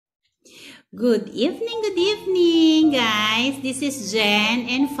Good evening, guys. This is Jen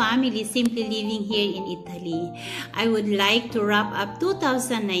and family simply living here in Italy. I would like to wrap up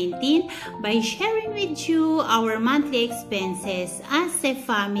 2019 by sharing with you our monthly expenses as a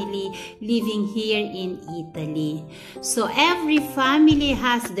family living here in Italy. So every family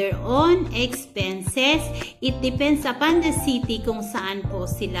has their own expenses. It depends upon the city kung saan po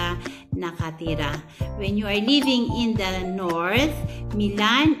sila nakatira. When you are living in the north,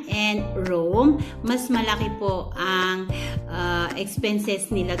 Milan and Rome, mas malaki po ang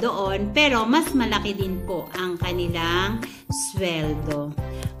expenses nila doon, pero mas malaki din po ang kanilang sweldo.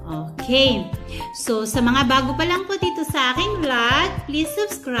 Okay. So, sa mga bago pa lang po dito sa aking vlog, please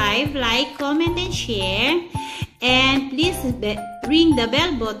subscribe, like, comment, and share. And please ring the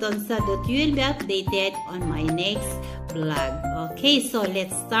bell button so that you will be updated on my next vlog. Okay, so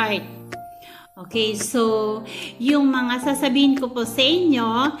let's start. Okay, so yung mga sasabihin ko po sa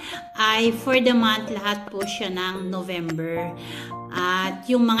inyo ay for the month lahat po siya ng November. At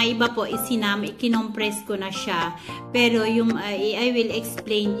yung mga iba po kinompress ko na siya. Pero yung I will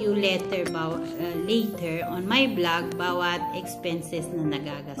explain you later on my vlog bawat expenses na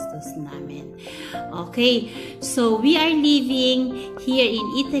nagagastos namin. Okay, so we are living here in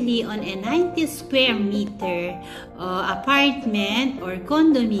Italy on a 90 square meter apartment or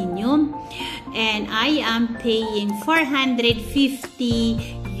condominium, and I am paying 450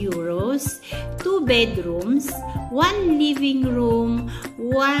 euros, 2 bedrooms, 1 living room,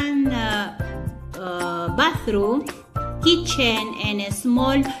 1 bathroom, kitchen, and a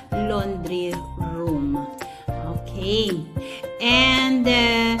small laundry room. Okay, and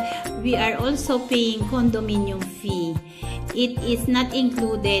we are also paying condominium fee. It is not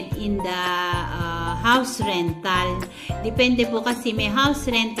included in the house rental. Depende po kasi may house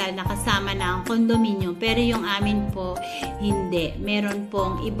rental na kasama na ang condominium, pero yung amin po hindi. Meron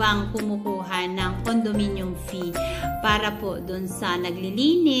pong ibang kumukuha ng condominium fee para po dun sa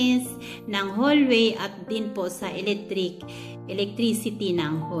naglilinis ng hallway at din po sa electricity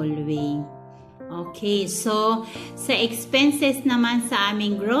ng hallway. Okay, so sa expenses naman sa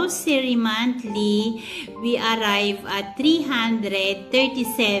aming grocery monthly, we arrive at 337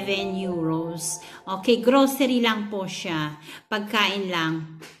 euros. Okay, grocery lang po siya. Pagkain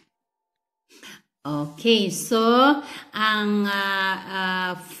lang. Okay, so ang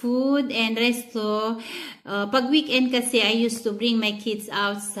food and resto, pag weekend kasi I used to bring my kids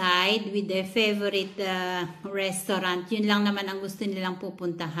outside with their favorite restaurant. Yun lang naman ang gusto nilang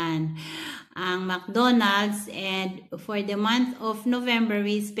pupuntahan, ang McDonald's, and for the month of November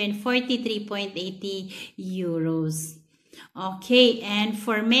we spent 43.80 euros. Okay, and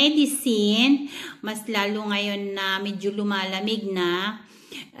for medicine, mas lalo ngayon na medyo lumalamig na,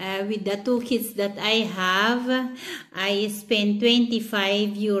 with the 2 kids that I have, I spend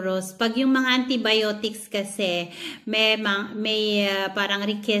 25 euros. Pag yung mga antibiotics kasi, may parang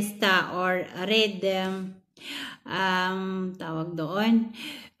requesta or red, tawag doon,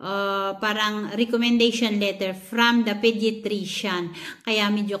 parang recommendation letter from the pediatrician. Kaya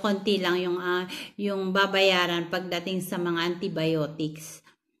medyo konti lang yung babayaran pagdating sa mga antibiotics,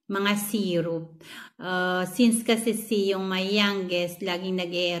 mga syrup. Since kasi yung my youngest laging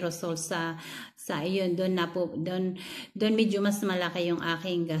nag-aerosol sa yun, doon medyo mas malaki yung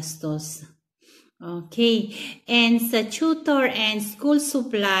aking gastos. Okay, and sa tutor and school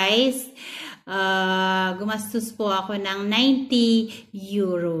supplies, gumastos po ako ng 90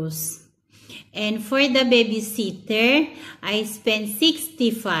 euros. And for the babysitter, I spent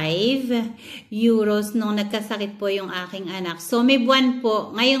 65 euros nung nagkasakit po yung aking anak. So may buwan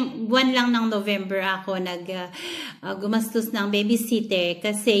po, ngayong buwan lang ng November ako gumastos ng babysitter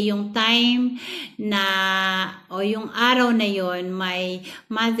kasi yung time na o yung araw na yon, my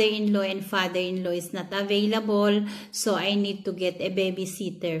mother-in-law and father-in-law is not available, so I need to get a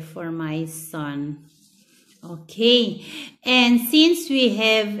babysitter for my son. Okay, and since we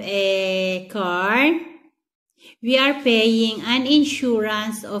have a car, we are paying an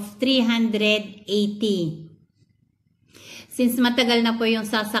insurance of 380. Since matagal na po yung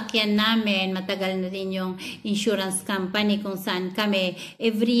sasakyan namin, matagal na din yung insurance company kung saan kami,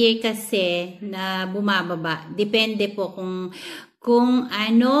 every year kasi na bumababa. Depende po kung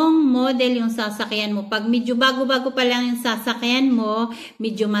anong model yung sasakyan mo. Pag medyo bago-bago pa lang yung sasakyan mo,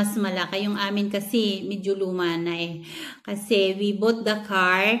 medyo mas malaki. Yung amin kasi medyo luma na eh. Kasi we bought the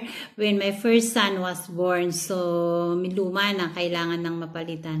car when my first son was born. So, luma na, kailangan nang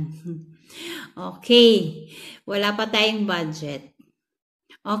mapalitan. Okay, wala pa tayong budget.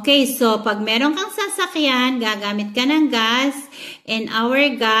 Okay, so pag meron kang sasakyan, gagamit ka ng gas, and our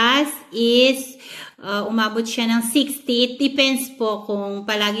gas is umabot siya ng 60. It depends po kung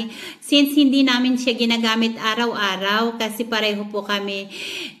palagi, since hindi namin siya ginagamit araw-araw kasi pareho po kami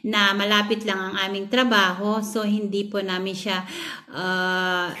na malapit lang ang aming trabaho, so hindi po namin siya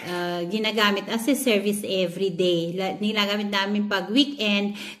ginagamit as a service every day. Nilagamit namin pag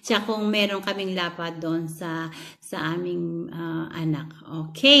weekend, tsaka kung meron kaming lapad doon sa aming anak.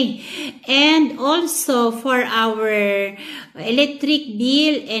 Okay. And also for our electric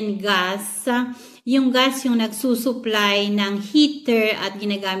bill and gas, yung gas yung nagsusupply ng heater at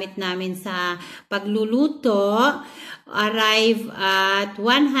ginagamit namin sa pagluluto, arrive at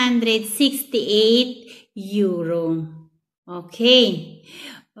 €168. Okay.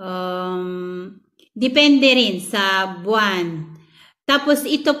 Depende rin sa buwan. Tapos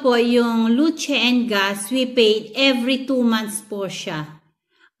ito po yung luce and gas, we paid every 2 months po siya.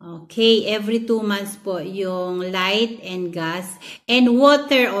 Okay, every 2 months po yung light and gas. And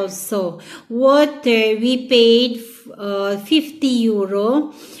water also. Water, we paid €50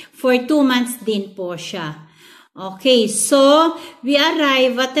 for 2 months din po siya. Okay, so we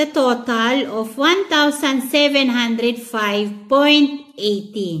arrive at a total of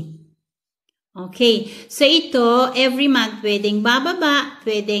 1,705.80. Okay, so ito, every month, pwedeng bababa,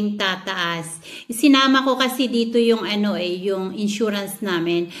 pwedeng tataas. Isinama ko kasi dito yung yung insurance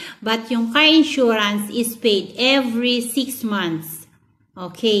namin. But yung car insurance is paid every 6 months.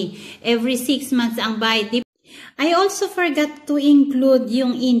 Okay, every 6 months ang bayad. I also forgot to include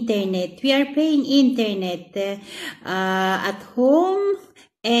yung internet. We are paying internet at home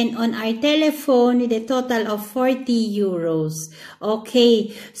and on our telephone with a total of €40. Okay,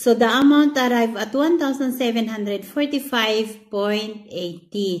 so the amount arrived at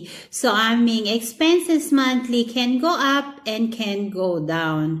 1,745.80. So aming expenses monthly can go up and can go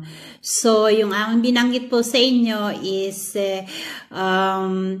down. So yung ang binanggit po sa inyo is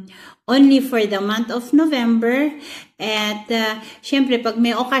only for the month of November. At syempre pag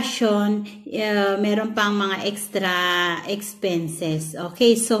may okasyon, meron pang mga extra expenses.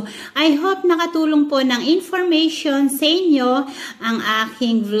 Okay, so I hope nakatulong po ng information sa inyo ang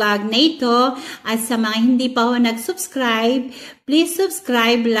aking vlog na ito. At sa mga hindi pa ho nag-subscribe, please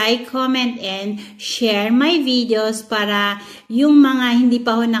subscribe, like, comment, and share my videos para yung mga hindi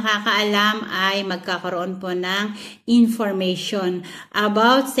pa ho nakakaalam ay magkakaroon po ng information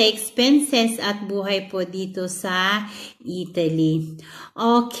about sa expenses at buhay po dito sa Italy.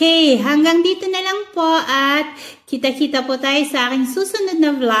 Okay, hanggang dito na lang po at kita-kita po tayo sa aking susunod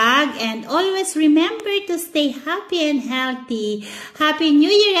na vlog, and always remember to stay happy and healthy. Happy New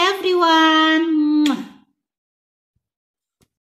Year everyone!